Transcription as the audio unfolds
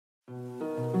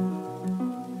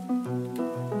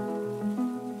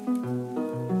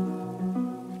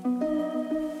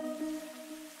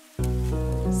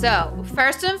So,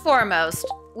 first and foremost,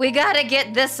 we gotta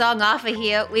get this song off of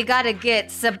here. We gotta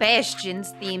get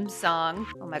Sebastian's theme song.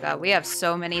 Oh my god, we have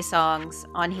so many songs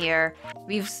on here.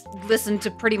 We've listened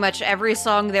to pretty much every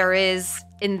song there is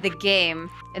in the game.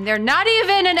 And they're not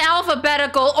even in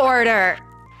alphabetical order.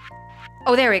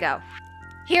 Oh, there we go.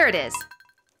 Here it is.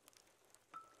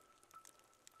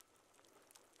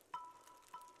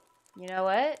 You know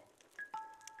what?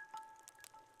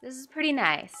 This is pretty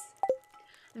nice.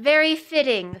 Very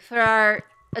fitting for our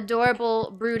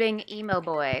adorable, brooding emo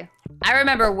boy. I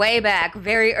remember way back,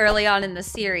 very early on in the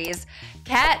series,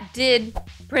 Kat did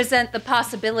present the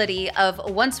possibility of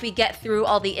once we get through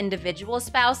all the individual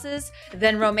spouses,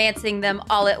 then romancing them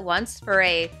all at once for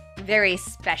a very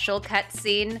special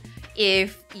cutscene.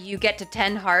 If you get to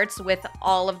 10 hearts with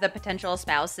all of the potential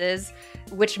spouses,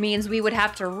 which means we would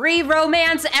have to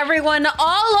re-romance everyone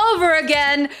all over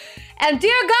again. And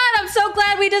dear God, I'm so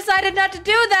glad we decided not to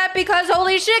do that because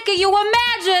holy shit, can you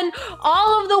imagine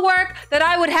all of the work that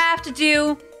I would have to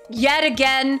do yet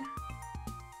again?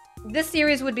 This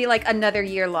series would be like another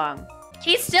year long.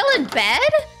 He's still in bed?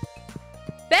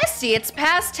 Bestie, it's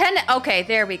past 10. Okay,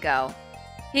 there we go.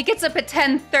 He gets up at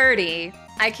 10:30.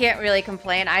 I can't really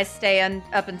complain. I stay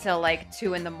up until like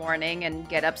 2 in the morning and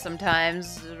get up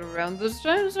sometimes around this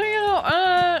time, so you know,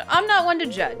 I'm not one to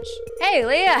judge. Hey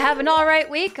Leah, have an alright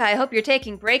week. I hope you're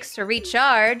taking breaks to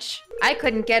recharge. I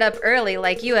couldn't get up early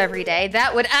like you every day.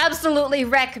 That would absolutely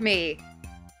wreck me.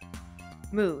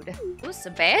 Mood. Ooh,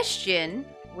 Sebastian,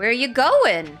 where are you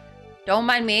going? Don't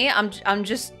mind me. I'm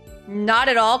just not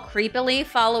at all creepily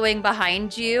following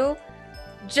behind you.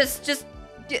 Just to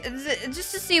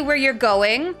see where you're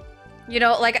going. You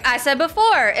know, like I said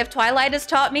before, if Twilight has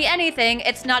taught me anything,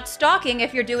 it's not stalking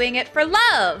if you're doing it for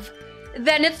love.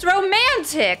 Then it's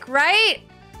romantic, right?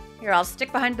 Here, I'll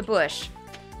stick behind the bush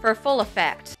for full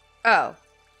effect. Oh,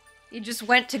 you just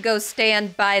went to go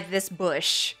stand by this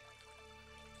bush.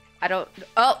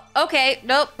 Oh, okay,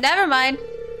 nope, never mind.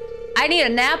 I need a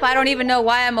nap. I don't even know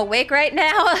why I'm awake right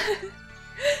now.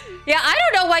 Yeah, I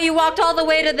don't know why you walked all the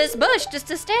way to this bush just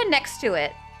to stand next to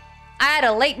it. I had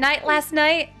a late night last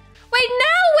night. Wait,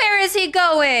 now where is he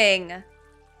going?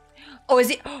 Oh,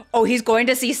 oh, he's going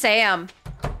to see Sam.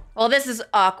 Well, this is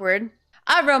awkward.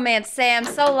 I romanced Sam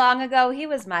so long ago. He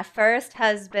was my first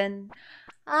husband.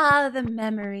 Ah, the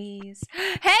memories.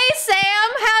 Hey,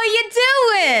 Sam, how you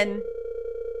doing?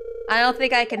 I don't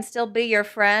think I can still be your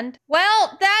friend.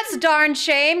 Well, that's darn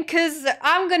shame, because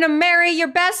I'm gonna marry your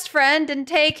best friend and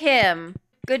take him.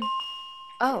 Good.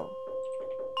 Oh.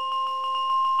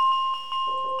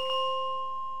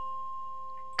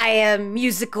 I am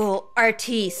musical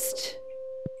artiste.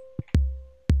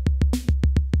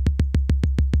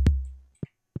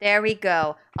 There we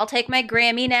go. I'll take my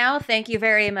Grammy now. Thank you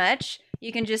very much.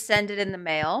 You can just send it in the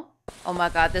mail. Oh my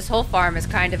god, this whole farm is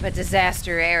kind of a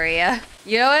disaster area.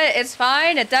 You know what? It's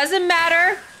fine. It doesn't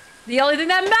matter. The only thing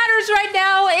that matters right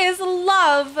now is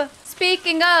love.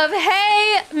 Speaking of,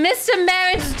 hey, Mr.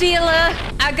 Marriage Dealer,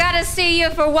 I gotta see you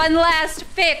for one last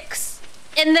fix.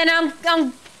 And then I'm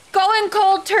going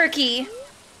cold turkey.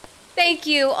 Thank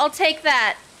you. I'll take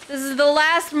that. This is the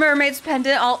last mermaid's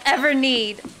pendant I'll ever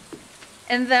need.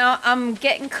 And then I'm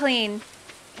getting clean.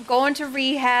 I'm going to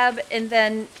rehab and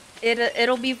then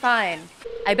it'll be fine.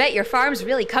 I bet your farm's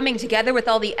really coming together with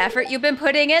all the effort you've been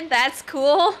putting in. That's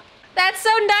cool. That's so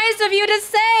nice of you to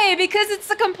say because it's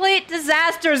a complete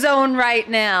disaster zone right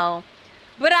now.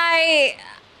 But I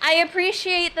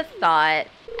appreciate the thought.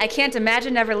 I can't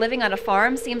imagine ever living on a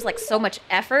farm. Seems like so much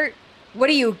effort. What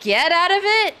do you get out of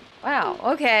it? Wow,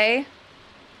 okay.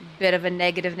 Bit of a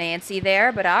negative Nancy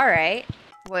there, but all right.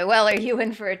 Boy, well, are you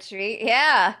in for a treat?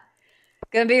 Yeah.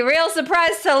 Gonna be real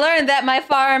surprised to learn that my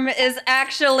farm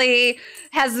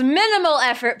has minimal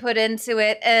effort put into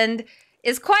it and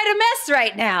is quite a mess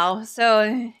right now,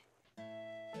 so.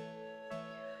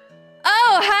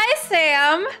 Oh, hi,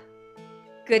 Sam.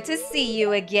 Good to see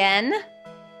you again.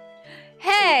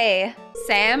 Hey,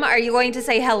 Sam, are you going to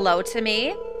say hello to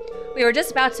me? We were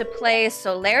just about to play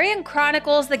Solarian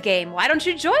Chronicles the game. Why don't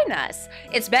you join us?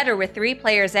 It's better with 3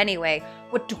 players anyway.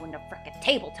 We're doing a frickin'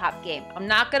 tabletop game. I'm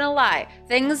not gonna lie.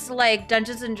 Things like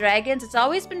Dungeons and Dragons, it's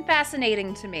always been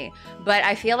fascinating to me. But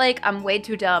I feel like I'm way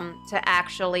too dumb to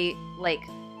actually,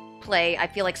 play. I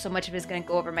feel like so much of it is gonna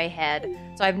go over my head.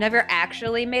 So I've never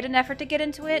actually made an effort to get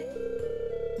into it.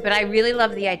 But I really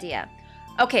love the idea.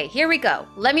 Okay, here we go.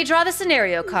 Let me draw the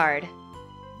scenario card.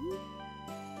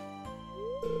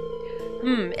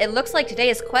 It looks like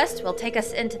today's quest will take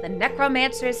us into the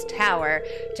Necromancer's Tower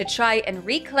to try and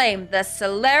reclaim the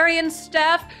Solarian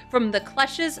staff from the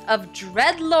clutches of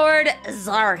Dreadlord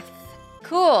Zarth.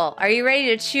 Cool. Are you ready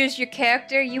to choose your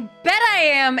character? You bet I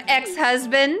am,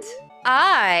 ex-husband.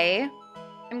 I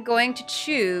am going to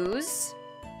choose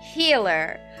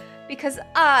Healer because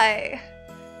I,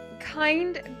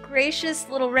 kind, gracious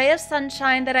little ray of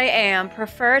sunshine that I am,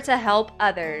 prefer to help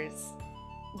others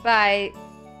by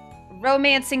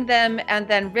romancing them and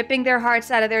then ripping their hearts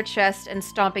out of their chest and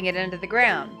stomping it into the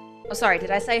ground. Oh, sorry,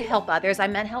 did I say help others? I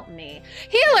meant help me.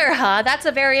 Healer, huh? That's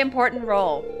a very important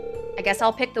role. I guess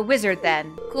I'll pick the wizard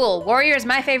then. Cool, warrior's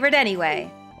my favorite anyway.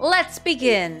 Let's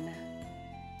begin.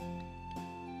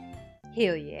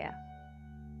 Hell yeah.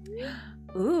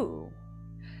 Ooh.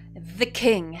 The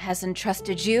king has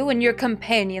entrusted you and your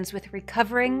companions with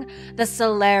recovering the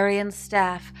Solarian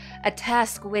staff, a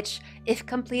task which, if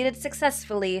completed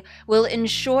successfully, will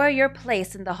ensure your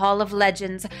place in the Hall of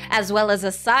Legends, as well as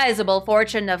a sizable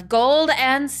fortune of gold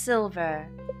and silver.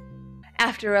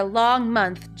 After a long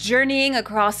month journeying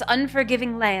across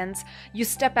unforgiving lands, you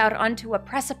step out onto a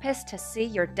precipice to see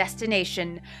your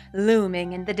destination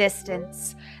looming in the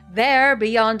distance. There,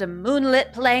 beyond a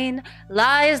moonlit plain,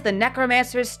 lies the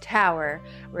Necromancer's Tower,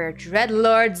 where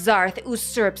Dreadlord Zarth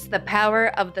usurps the power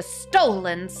of the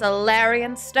stolen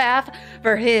Solarian staff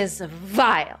for his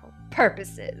vile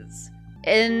purposes.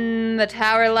 In the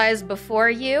tower lies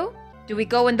before you. Do we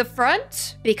go in the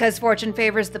front, because fortune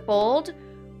favors the bold?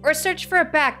 Or search for a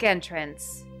back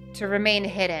entrance to remain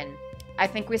hidden? I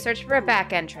think we search for a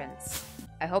back entrance.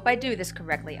 I hope I do this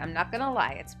correctly. I'm not gonna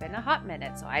lie, it's been a hot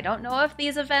minute, so I don't know if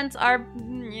these events are,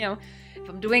 if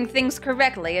I'm doing things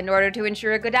correctly in order to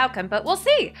ensure a good outcome, but we'll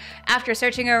see. After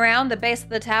searching around the base of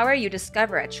the tower, you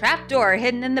discover a trapdoor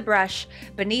hidden in the brush.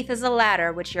 Beneath is a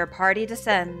ladder which your party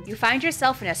descends. You find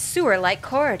yourself in a sewer-like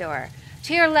corridor.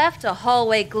 To your left, a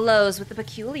hallway glows with a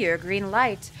peculiar green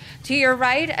light. To your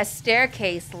right, a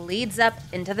staircase leads up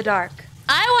into the dark.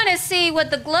 I want to see what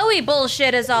the glowy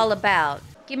bullshit is all about.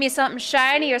 Give me something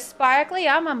shiny or sparkly,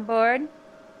 I'm on board.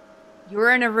 You're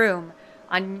in a room.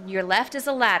 On your left is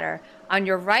a ladder. On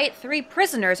your right, 3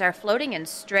 prisoners are floating in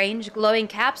strange glowing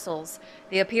capsules.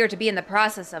 They appear to be in the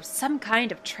process of some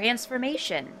kind of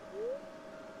transformation.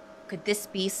 Could this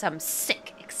be some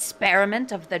sick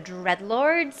experiment of the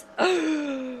Dreadlords?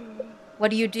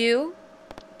 What do?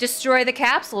 Destroy the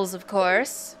capsules, of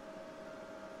course.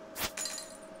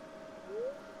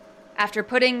 After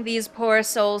putting these poor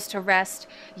souls to rest,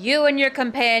 you and your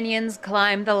companions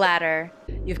climb the ladder.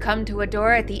 You've come to a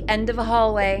door at the end of a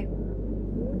hallway.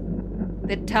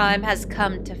 The time has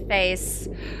come to face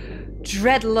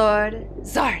Dreadlord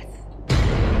Zarth.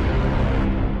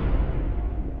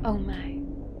 Oh my.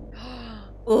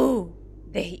 Ooh,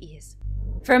 there he is.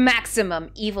 For maximum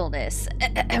evilness.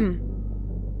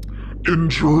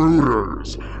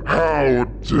 Intruders! How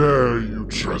dare you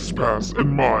trespass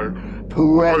in my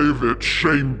private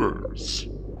chambers?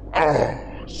 Ah,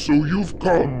 so you've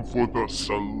come for the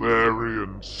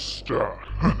Solarian staff.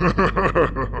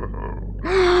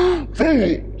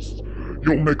 Fools!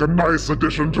 You'll make a nice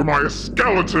addition to my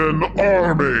skeleton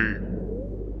army!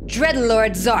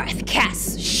 Dreadlord Zarth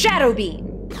casts Shadow Beam.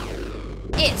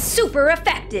 It's super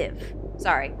effective.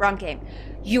 Sorry, wrong game.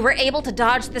 You were able to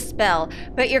dodge the spell,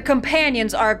 but your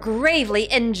companions are gravely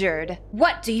injured.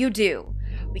 What do?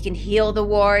 We can heal the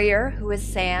warrior, who is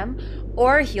Sam,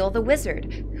 or heal the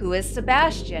wizard, who is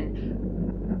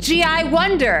Sebastian. Gee, I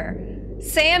wonder!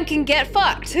 Sam can get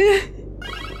fucked.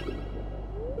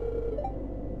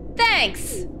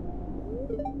 Thanks!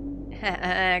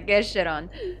 Get shit on.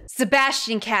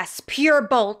 Sebastian casts Pure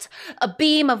Bolt. A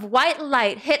beam of white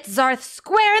light hits Zarth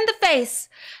square in the face.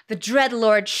 The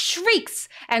Dreadlord shrieks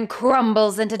and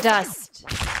crumbles into dust.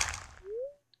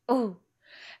 Oh.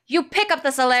 You pick up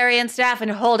the Solarian staff and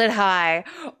hold it high.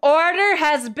 Order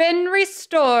has been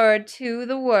restored to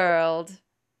the world.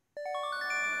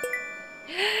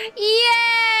 Yeah!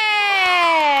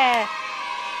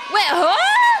 Wait,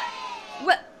 huh?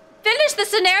 What? Finish the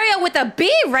scenario with a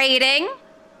B rating?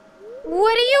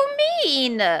 What do you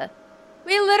mean?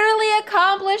 We literally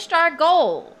accomplished our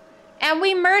goal. And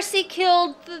we mercy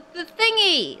killed the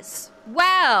thingies.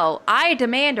 Wow, I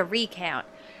demand a recount.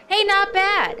 Hey, not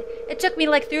bad. It took me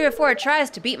like 3 or 4 tries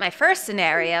to beat my first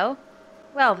scenario.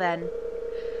 Well then.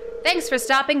 Thanks for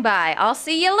stopping by. I'll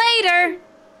see you later.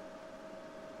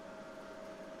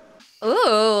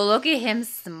 Ooh, look at him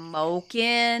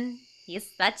smoking. He's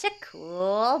such a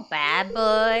cool bad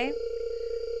boy.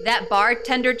 That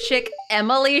bartender chick,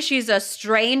 Emily, she's a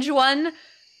strange one.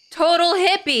 Total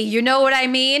hippie, you know what I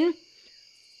mean?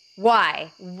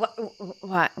 Why?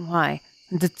 Why?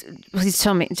 Please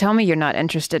tell me you're not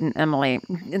interested in Emily.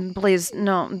 Please,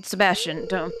 no, Sebastian,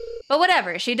 don't. But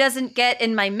whatever, she doesn't get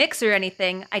in my mix or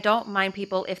anything. I don't mind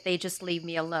people if they just leave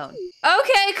me alone.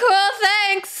 Okay, cool,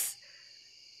 thanks.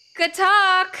 Good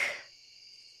talk.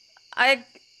 I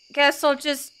guess I'll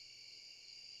just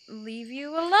leave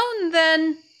you alone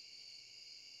then.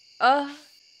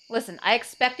 Listen, I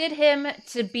expected him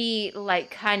to be like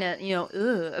kind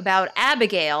of, about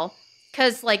Abigail.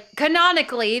 Because, like,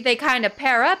 canonically, they kind of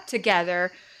pair up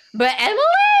together. But Emily?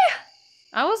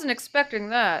 I wasn't expecting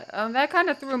that. That kind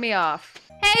of threw me off.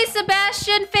 Hey,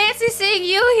 Sebastian, fancy seeing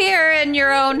you here in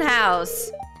your own house.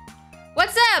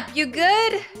 What's up? You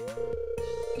good?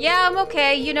 Yeah, I'm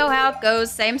okay. You know how it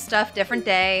goes. Same stuff, different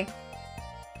day.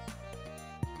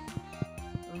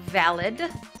 Valid.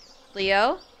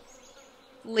 Leo?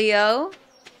 Leo?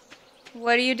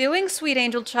 What are you doing, sweet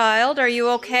angel child? Are you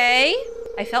okay?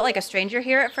 I felt like a stranger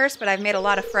here at first, but I've made a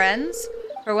lot of friends.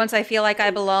 For once I feel like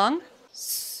I belong.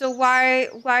 So why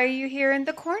are you here in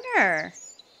the corner?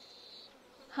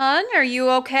 Hun, are you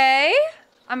okay?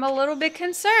 I'm a little bit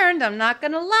concerned, I'm not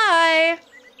gonna lie.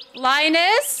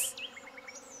 Linus?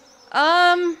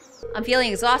 I'm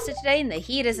feeling exhausted today and the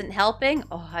heat isn't helping.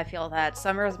 Oh, I feel that.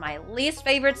 Summer is my least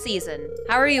favorite season.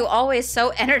 How are you always so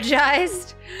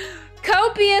energized?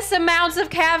 Copious amounts of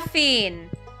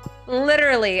caffeine.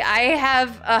 Literally, I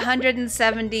have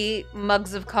 170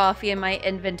 mugs of coffee in my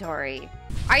inventory.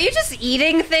 Are you just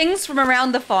eating things from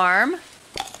around the farm?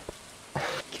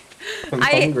 I'm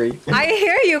hungry. I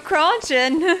hear you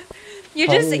crunching. You're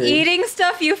just eating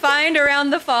stuff you find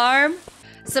around the farm?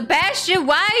 Sebastian,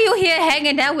 why are you here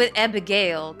hanging out with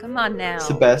Abigail? Come on now.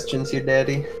 Sebastian's your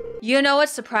daddy? You know what?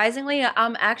 Surprisingly,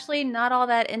 I'm actually not all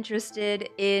that interested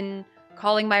in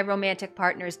calling my romantic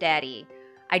partner's daddy.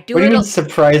 What do you mean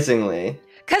surprisingly?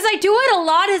 Because I do it a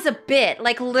lot as a bit.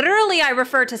 Like, literally, I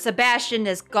refer to Sebastian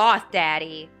as goth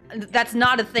daddy. That's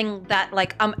not a thing that,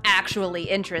 like, I'm actually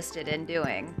interested in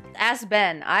doing. Ask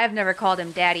Ben. I have never called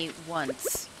him daddy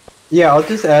once. Yeah, I'll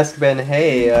just ask Ben,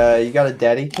 hey, you got a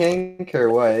daddy kink or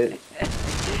what?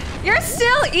 You're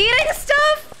still eating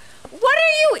stuff? What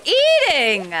are you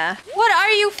eating? What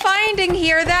are you finding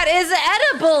here that is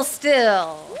edible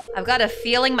still? I've got a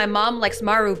feeling my mom likes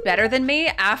Maru better than me.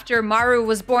 After Maru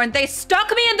was born, they stuck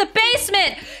me in the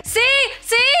basement! See?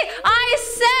 I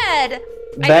said!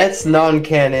 That's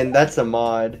non-canon, that's a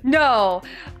mod. No,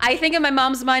 I think in my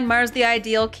mom's mind, Maru's the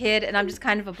ideal kid and I'm just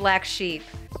kind of a black sheep.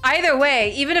 Either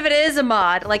way, even if it is a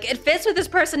mod, like, it fits with his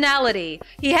personality.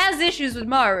 He has issues with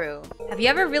Maru. Have you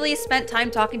ever really spent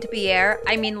time talking to Pierre?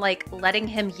 I mean, like, letting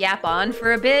him yap on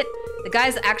for a bit? The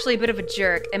guy's actually a bit of a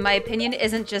jerk, and my opinion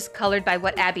isn't just colored by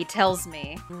what Abby tells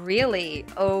me. Really?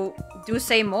 Oh, do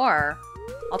say more.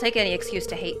 I'll take any excuse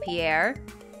to hate Pierre.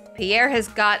 Pierre has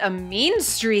got a mean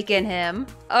streak in him.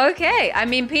 Okay, I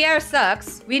mean, Pierre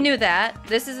sucks. We knew that.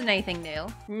 This isn't anything new.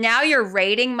 Now you're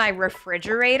raiding my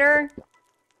refrigerator?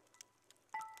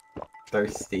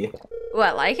 Thirsty. Ooh,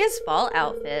 I like his fall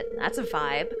outfit. That's a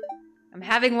vibe. I'm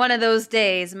having one of those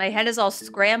days. My head is all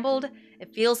scrambled.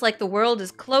 It feels like the world is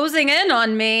closing in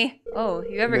on me. Oh,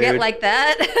 you ever get like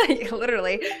that?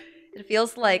 Literally. It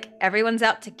feels like everyone's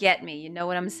out to get me. You know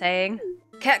what I'm saying?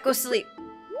 Cat, go sleep.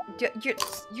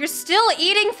 You're still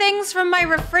eating things from my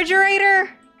refrigerator?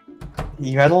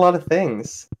 You had a lot of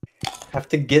things. Have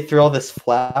to get through all this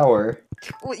flour.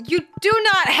 You do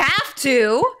not have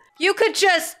to. You could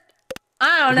just,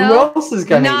 I don't know, who else is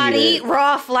gonna not eat eat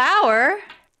raw flour.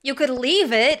 You could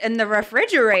leave it in the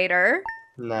refrigerator.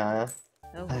 Nah.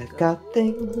 Oh, I've got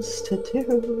things to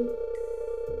do.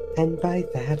 And by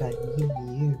that I mean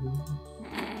you.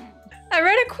 I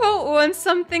read a quote once,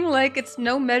 something like, it's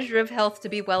no measure of health to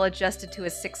be well adjusted to a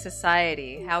sick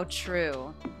society. How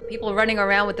true. People running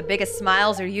around with the biggest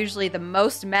smiles are usually the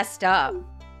most messed up.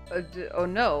 Oh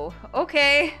no.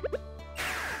 Okay.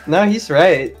 No, he's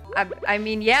right. I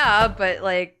mean, yeah, but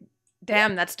like,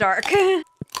 damn, that's dark.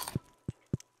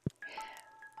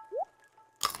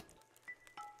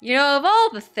 You know, of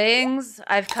all the things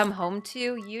I've come home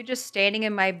to, you just standing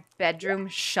in my bedroom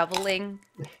shoveling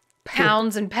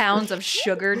pounds and pounds of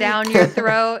sugar down your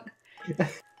throat.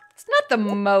 It's not the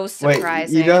most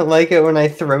surprising. Wait, you don't like it when I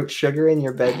throat sugar in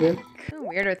your bedroom?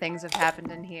 Weirder things have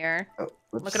happened in here. Oh,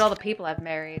 look at all the people I've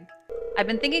married. I've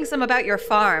been thinking some about your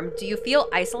farm. Do you feel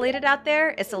isolated out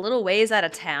there? It's a little ways out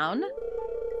of town.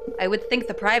 I would think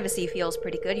the privacy feels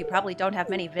pretty good. You probably don't have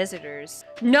many visitors.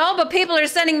 No, but people are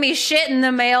sending me shit in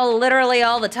the mail literally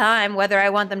all the time, whether I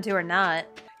want them to or not.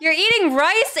 You're eating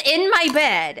rice in my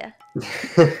bed.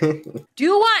 Do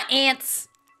you want ants?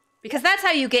 Because that's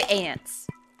how you get ants.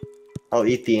 I'll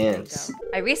eat the ants.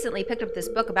 I recently picked up this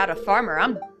book about a farmer.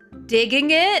 I'm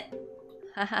digging it.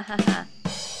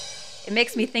 It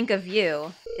makes me think of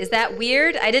you. Is that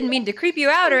weird? I didn't mean to creep you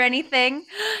out or anything.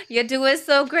 You're doing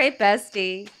so great,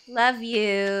 bestie. Love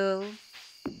you.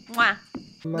 Mwah.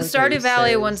 The Stardew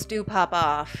Valley ones do pop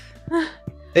off.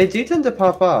 They do tend to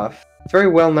pop off. It's very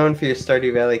well known for your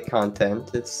Stardew Valley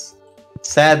content. It's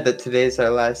sad that today's our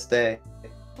last day.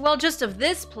 Well, just of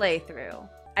this playthrough.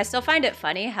 I still find it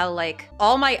funny how, like,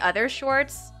 all my other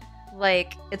shorts,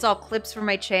 like, it's all clips from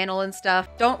my channel and stuff,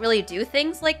 don't really do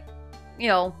things like, you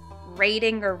know,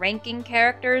 rating or ranking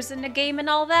characters in the game and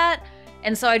all that.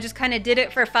 And so I just kind of did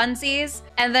it for funsies.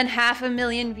 And then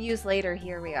 500,000 views later,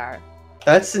 here we are.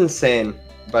 That's insane,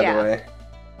 by the way.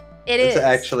 It's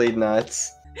actually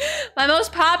nuts. My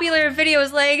most popular video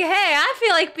is like, hey, I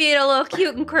feel like being a little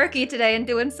cute and quirky today and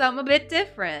doing something a bit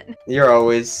different. You're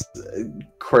always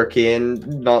quirky and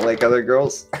not like other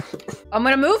girls. I'm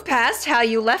gonna move past how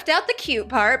you left out the cute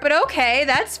part, but okay,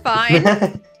 that's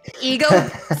fine. Ego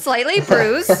slightly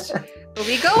bruised, but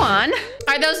we go on.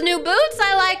 Are those new boots?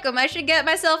 I like them. I should get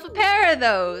myself a pair of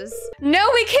those. No,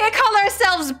 we can't call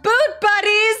ourselves boot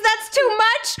buddies. That's too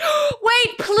much.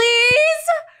 Wait, please?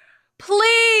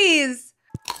 Please.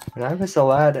 When I was a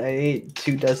lad, I ate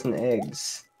 24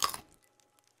 eggs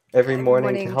every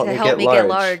morning to help me get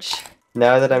large.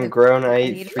 Now that I'm grown, I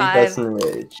eat 3 eggs.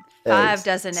 5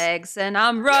 dozen eggs, and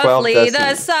I'm roughly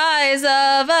the size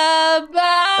of a bug.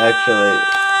 Actually,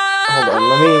 hold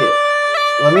on.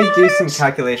 Let me do some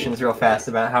calculations real fast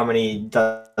about how many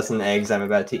dozen eggs I'm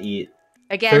about to eat.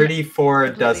 Again,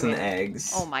 34 dozen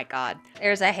eggs. Oh my god.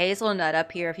 There's a hazelnut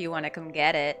up here if you want to come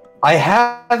get it. I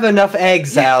have enough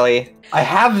eggs, Allie. I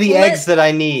have the eggs that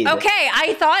I need. Okay,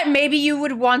 I thought maybe you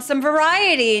would want some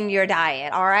variety in your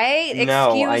diet, alright?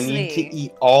 No, I need to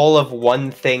eat all of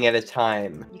one thing at a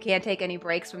time. You can't take any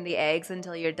breaks from the eggs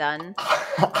until you're done?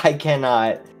 I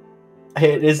cannot.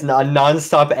 It is a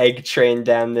non-stop egg train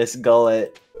down this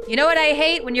gullet. You know what I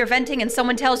hate? When you're venting and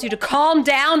someone tells you to calm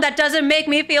down. That doesn't make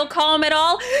me feel calm at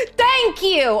all. Thank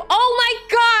you! Oh my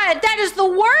god! That is the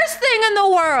worst thing in the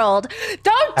world!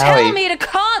 Don't tell me to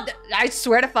calm... I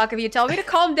swear to fuck, if you tell me to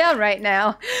calm down right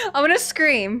now, I'm gonna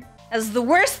scream. That's the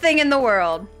worst thing in the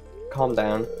world. Calm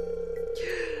down.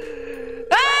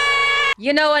 Ah!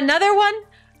 You know another one?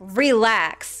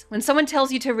 Relax. When someone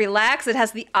tells you to relax, it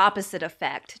has the opposite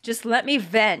effect. Just let me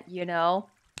vent, you know?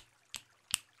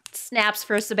 Snaps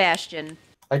for Sebastian.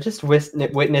 I just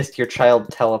witnessed your child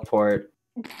teleport.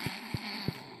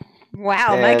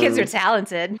 Wow, my kids are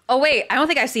talented. Oh wait, I don't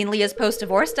think I've seen Leah's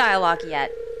post-divorce dialogue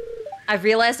yet. I've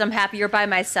realized I'm happier by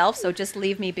myself, so just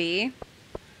leave me be.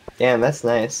 Damn, that's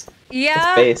nice.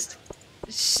 Yeah. It's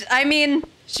based. I mean,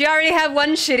 she already had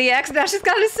one shitty ex, now she's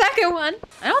got a second one.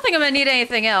 I don't think I'm gonna need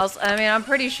anything else. I mean, I'm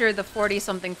pretty sure the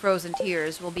 40-something frozen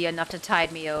tears will be enough to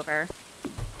tide me over.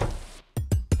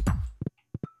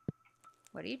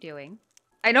 What are you doing?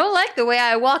 I don't like the way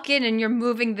I walk in and you're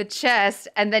moving the chest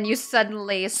and then you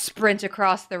suddenly sprint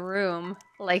across the room.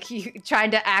 Like you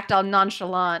trying to act all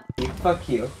nonchalant. Fuck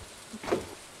you.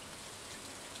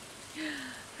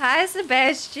 Hi,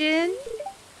 Sebastian.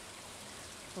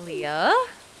 Leah?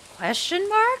 Question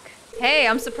mark? Hey,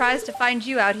 I'm surprised to find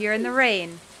you out here in the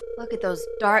rain. Look at those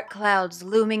dark clouds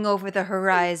looming over the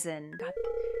horizon. Got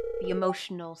the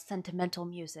emotional, sentimental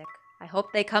music. I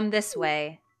hope they come this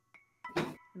way.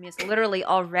 I mean, it's literally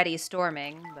already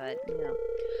storming, but, you know.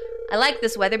 I like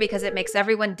this weather because it makes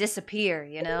everyone disappear,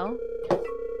 you know?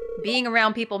 Being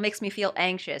around people makes me feel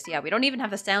anxious. Yeah, we don't even have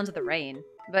the sounds of the rain.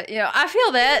 But, you know, I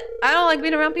feel that. I don't like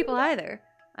being around people either.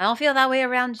 I don't feel that way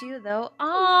around you, though.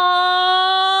 Oh,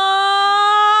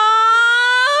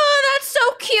 that's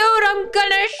so cute. I'm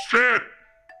gonna shit.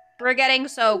 We're getting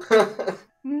soaked.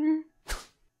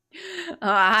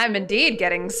 I'm indeed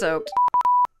getting soaked.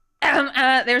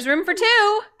 There's room for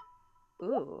 2.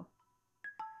 Ooh.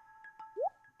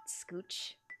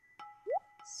 Scooch.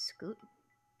 Scoot.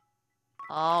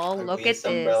 Oh, look at this. Ugliest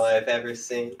umbrella I've ever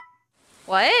seen.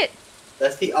 What?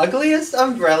 That's the ugliest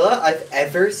umbrella I've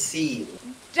ever seen.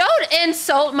 Don't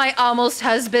insult my almost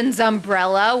husband's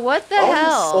umbrella. What the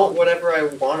hell? I'll insult whatever I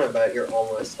want about your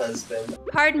almost husband.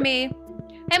 Pardon me.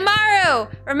 Hey, Maru!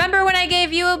 Remember when I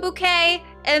gave you a bouquet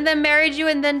and then married you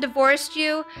and then divorced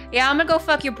you? Yeah, I'm gonna go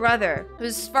fuck your brother,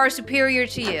 who's far superior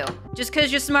to you. Just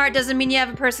because you're smart doesn't mean you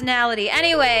have a personality.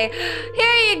 Anyway,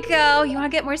 here you go. You wanna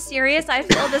get more serious? I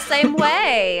feel the same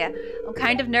way. I'm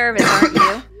kind of nervous, aren't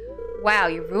you? Wow,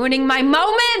 you're ruining my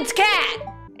moment, Cat!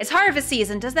 It's harvest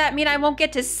season. Does that mean I won't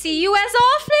get to see you as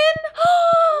often?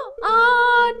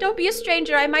 Ah, don't be a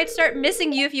stranger. I might start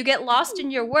missing you if you get lost in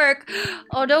your work.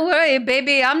 Oh, don't worry,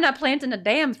 baby. I'm not planting a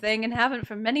damn thing and haven't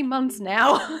for many months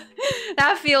now.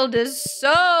 That field is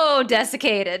so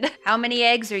desiccated. How many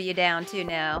eggs are you down to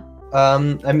now?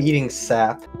 I'm eating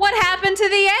sap. What happened to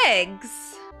the eggs?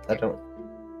 I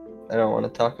don't want to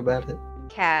talk about it.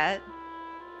 Cat.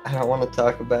 I don't want to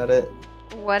talk about it.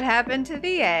 What happened to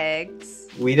the eggs?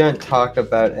 We don't talk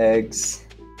about eggs.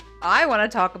 I want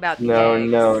to talk about the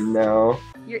eggs. No.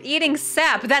 You're eating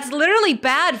sap. That's literally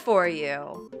bad for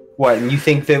you. What, and you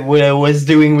think that what I was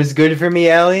doing was good for me,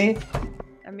 Allie?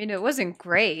 I mean, it wasn't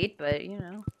great, but you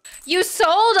know. You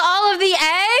sold all of the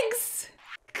eggs?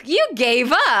 You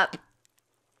gave up.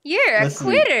 You're a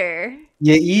quitter.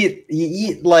 You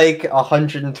eat like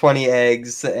 120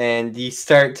 eggs and you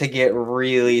start to get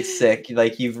really sick.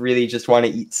 Like you really just want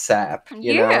to eat sap.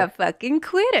 You're a fucking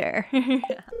quitter.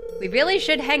 We really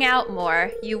should hang out more.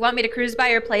 You want me to cruise by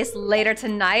your place later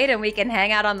tonight and we can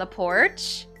hang out on the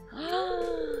porch?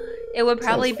 It would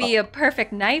probably be a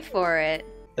perfect night for it.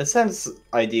 That sounds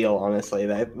ideal, honestly.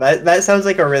 That sounds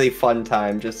like a really fun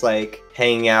time, just like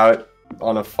hanging out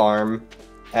on a farm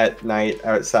at night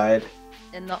outside.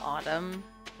 In the autumn.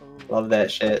 Ooh. Love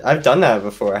that shit. I've done that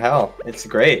before. Hell, it's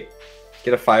great.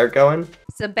 Get a fire going.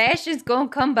 Sebastian's gonna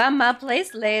come by my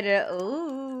place later.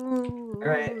 Ooh.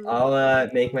 Alright, I'll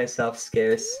make myself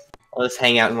scarce. I'll just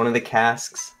hang out in one of the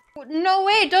casks. No,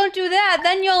 wait, don't do that.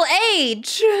 Then you'll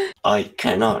age. I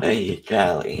cannot age,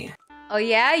 Allie. Oh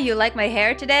yeah? You like my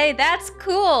hair today? That's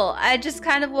cool. I just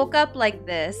kind of woke up like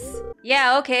this.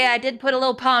 Yeah, okay, I did put a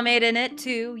little pomade in it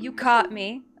too. You caught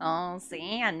me. Oh,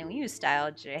 see, I knew you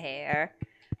styled your hair.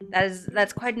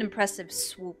 That's quite an impressive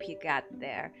swoop you got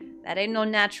there. That ain't no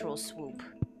natural swoop.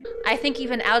 I think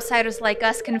even outsiders like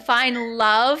us can find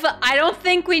love. I don't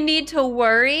think we need to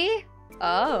worry.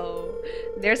 Oh,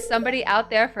 there's somebody out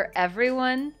there for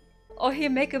everyone. Oh, he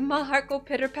making my heart go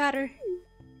pitter-patter.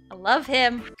 I love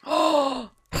him. Oh!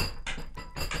 All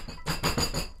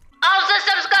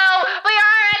systems go! We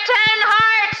are at 10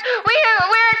 hearts!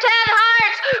 We're 10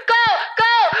 hearts! Go!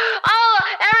 Go! All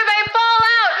everybody fall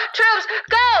out! Troops,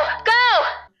 go! Go!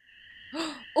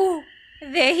 Oh,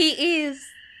 there he is.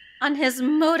 On his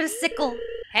motorcycle.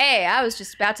 Hey, I was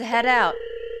just about to head out.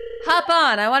 Hop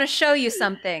on, I want to show you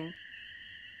something.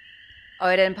 Oh,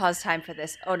 I didn't pause time for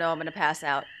this. Oh no, I'm gonna pass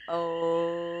out.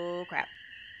 Oh, crap.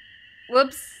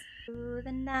 Whoops. Through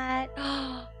the night.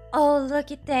 Oh,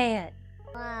 look at that.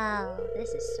 Wow, this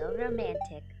is so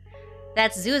romantic.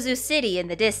 That's Zuzu City in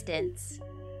the distance.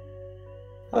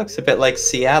 Looks a bit like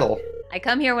Seattle. I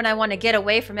come here when I want to get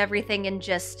away from everything and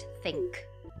just think.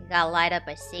 You gotta light up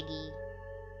a ciggy.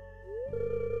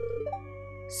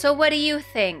 So what do you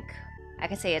think? I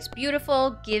can say it's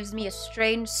beautiful, gives me a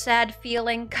strange, sad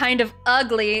feeling, kind of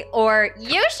ugly, or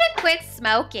you should quit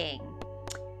smoking.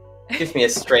 Gives me a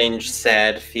strange,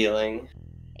 sad feeling.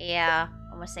 Yeah,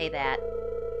 I'm gonna say that.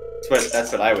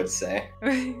 That's what I would say.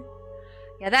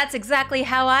 Yeah, that's exactly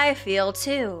how I feel,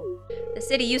 too. The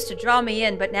city used to draw me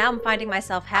in, but now I'm finding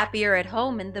myself happier at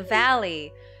home in the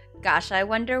valley. Gosh, I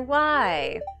wonder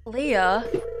why. Leah,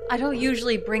 I don't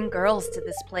usually bring girls to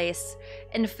this place.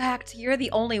 In fact, you're the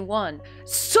only one.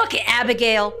 Suck it,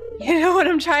 Abigail! You know what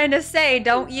I'm trying to say,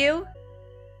 don't you?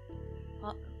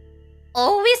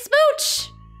 Oh, we smooch!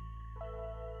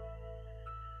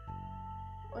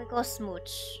 We go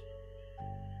smooch.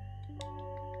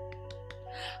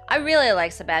 I really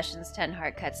like Sebastian's 10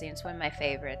 heart cutscene. It's one of my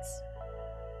favorites.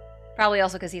 Probably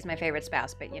also because he's my favorite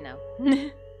spouse, but you know.